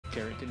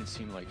Gerrit, didn't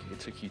seem like it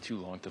took you too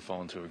long to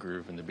fall into a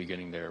groove in the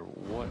beginning there.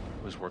 What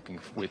was working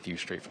with you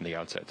straight from the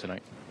outset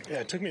tonight? Yeah,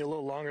 it took me a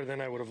little longer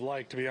than I would have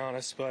liked, to be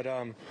honest, but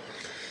I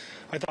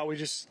thought we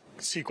just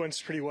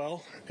sequenced pretty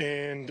well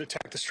and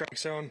attacked the strike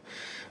zone.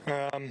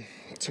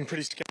 Some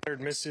pretty scattered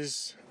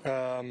misses.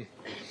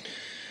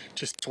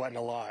 Just sweating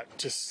a lot.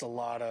 Just a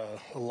lot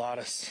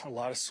of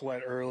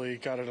sweat early.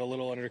 Got it a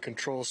little under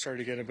control. Started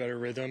to get a better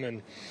rhythm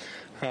and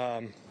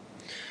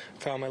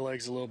found my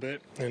legs a little bit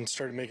and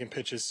started making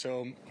pitches.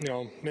 So,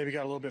 maybe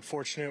got a little bit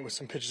fortunate with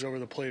some pitches over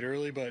the plate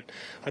early, but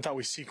I thought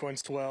we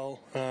sequenced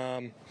well,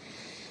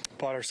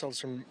 bought ourselves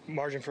some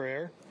margin for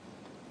error,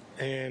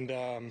 and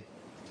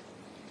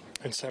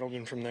settled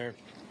in from there.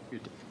 I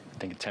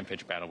think a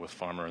 10-pitch battle with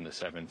Farmer in the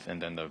 7th,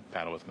 and then the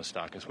battle with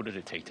Moustakas. What did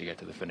it take to get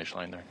to the finish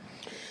line there?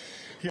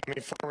 Yeah,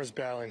 Farmer's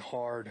battling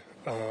hard,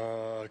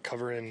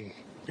 covering,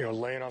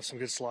 laying off some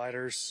good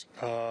sliders,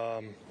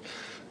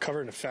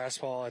 covering a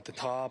fastball at the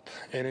top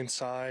and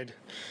inside.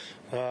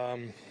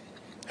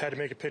 Had to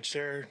make a pitch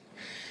there,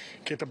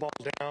 get the ball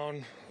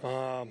down.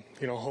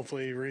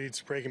 Hopefully he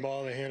reads breaking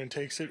ball in the hand and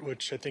takes it,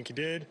 which I think he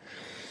did.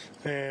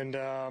 And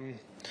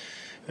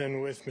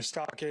then with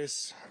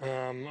Moustakas,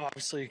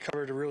 obviously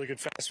covered a really good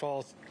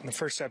fastball in the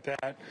first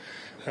at-bat.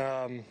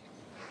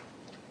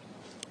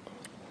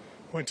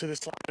 Went to the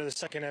slider the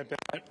second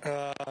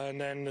at-bat,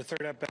 and then the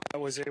third at-bat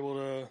was able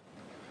to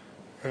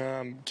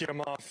get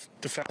him off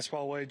the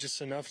fastball way just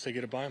enough to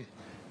get it by him.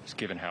 Just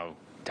given how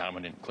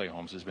dominant Clay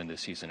Holmes has been this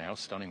season, how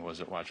stunning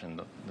was it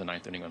watching the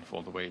ninth inning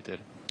unfold the way it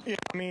did? Yeah,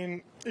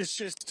 it's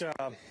just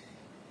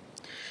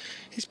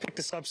he's picked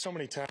us up so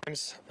many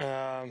times.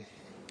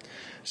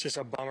 It's just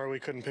a bummer we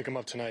couldn't pick him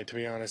up tonight, to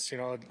be honest.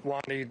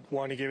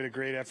 Wandy gave it a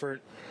great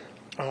effort,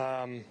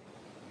 made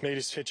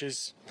his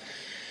pitches.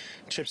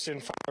 Chips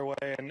didn't fire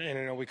away,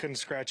 and we couldn't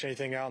scratch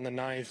anything out in the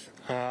ninth.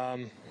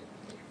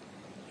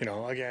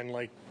 Again,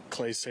 like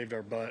Clay saved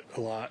our butt a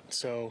lot.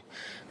 So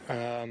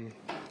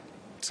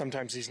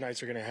sometimes these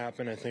nights are going to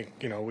happen. I think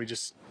we're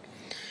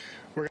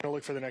going to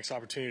look for the next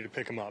opportunity to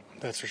pick them up.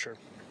 That's for sure.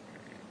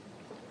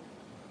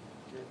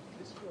 Did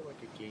this feel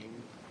like a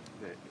game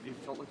that it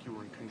felt like you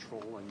were in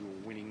control and you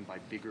were winning by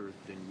bigger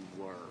than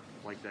you were?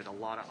 Like that, a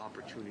lot of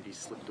opportunities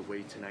slipped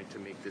away tonight to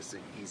make this an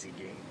easy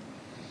game.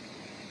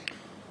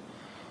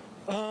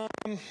 I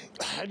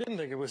didn't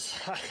think it was.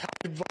 I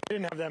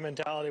didn't have that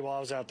mentality while I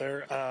was out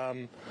there,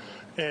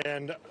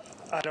 and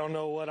I don't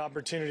know what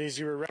opportunities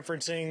you were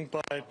referencing,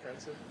 but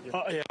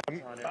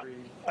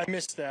I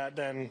missed that.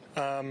 Then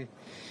I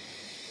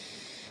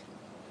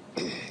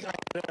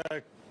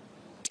had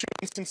 2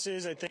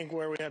 instances, I think,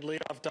 where we had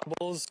leadoff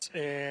doubles,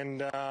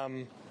 and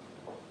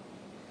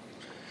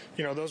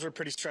those were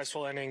pretty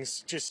stressful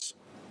innings. Just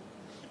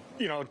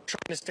trying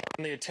to stay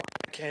on the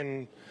attack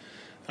and.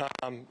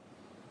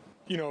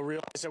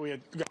 Realize that we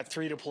had got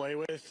 3 to play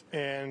with,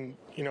 and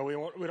we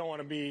don't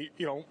want to be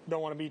don't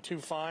want to be too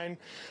fine,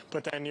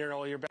 but then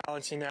you're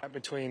balancing that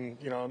between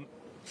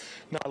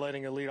not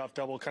letting a leadoff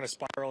double kind of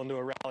spiral into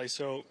a rally.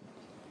 So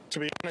to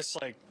be honest,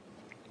 I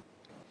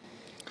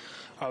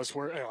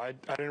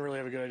didn't really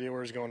have a good idea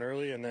where it was going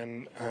early, and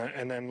then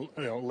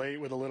late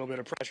with a little bit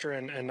of pressure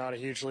and not a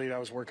huge lead. I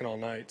was working all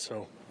night.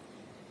 So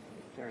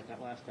Gerrit,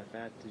 that last at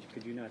bat,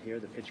 could you not hear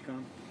the pitch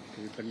come?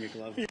 Could you put in your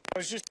glove? Yeah, it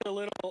was just a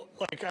little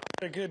I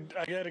had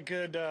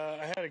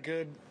a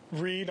good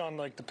read on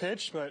the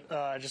pitch, but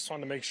I just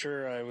wanted to make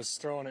sure I was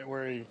throwing it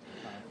where he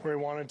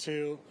wanted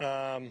to.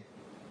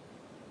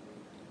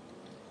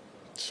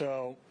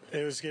 So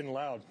it was getting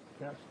loud.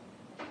 Yeah.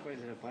 Wait,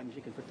 is there a button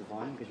you can put the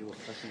volume because you were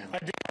pressing it? I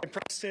did. I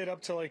pressed it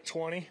up to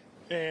 20,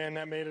 and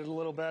that made it a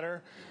little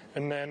better.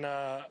 And then,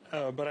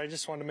 but I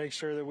just wanted to make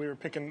sure that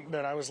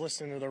that I was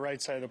listening to the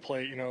right side of the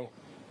plate.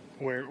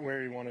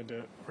 Where he wanted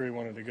to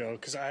go,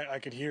 because I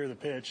could hear the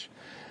pitch,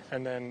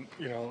 and then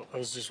I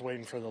was just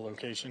waiting for the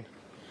location.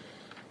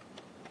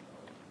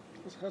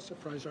 How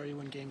surprised are you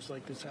when games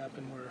like this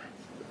happen,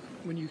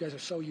 when you guys are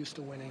so used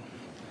to winning?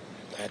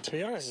 To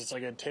be honest, it's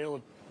like a tale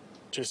of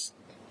just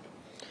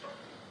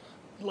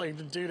the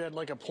dude had a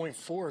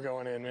 .4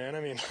 going in, man.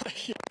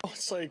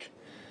 It's like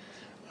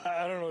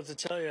I don't know what to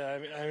tell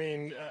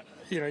you.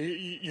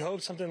 You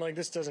hope something like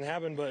this doesn't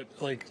happen, but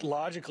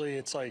logically,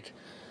 it's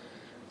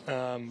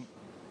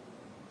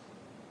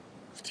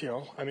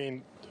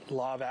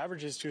law of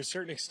averages to a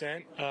certain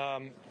extent.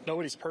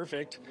 Nobody's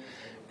perfect,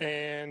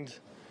 and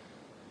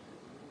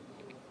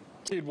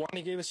dude,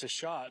 Wandy gave us a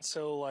shot.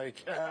 So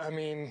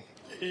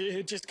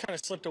it just kind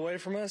of slipped away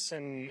from us,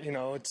 and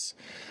it's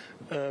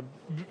not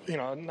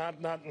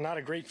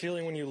a great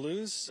feeling when you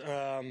lose.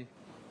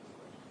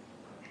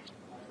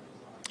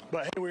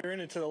 But hey, we were in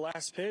it to the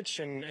last pitch,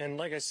 and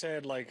like I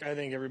said, I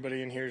think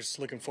everybody in here is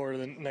looking forward to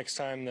the next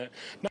time not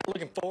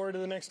looking forward to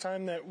the next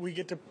time that we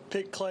get to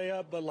pick Clay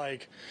up, but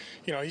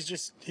he's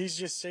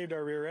just saved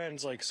our rear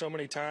ends so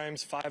many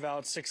times,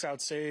 5-out,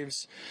 6-out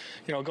saves,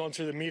 going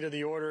through the meat of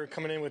the order,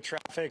 coming in with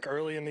traffic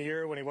early in the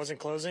year when he wasn't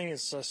closing.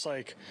 It's just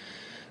the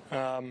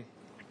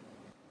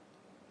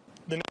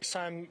next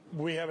time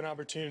we have an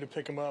opportunity to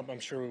pick him up, I'm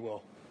sure we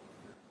will.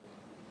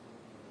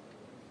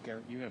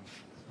 Gerrit, you have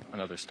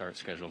another start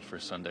scheduled for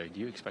Sunday. Do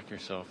you expect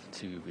yourself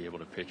to be able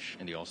to pitch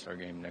in the All-Star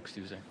game next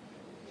Tuesday?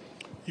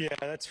 Yeah,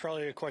 that's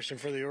probably a question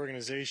for the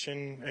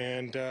organization.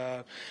 And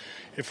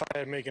if I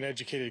had to make an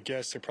educated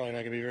guess, they're probably not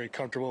going to be very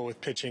comfortable with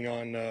pitching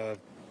on,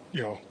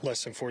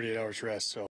 less than 48 hours rest. So.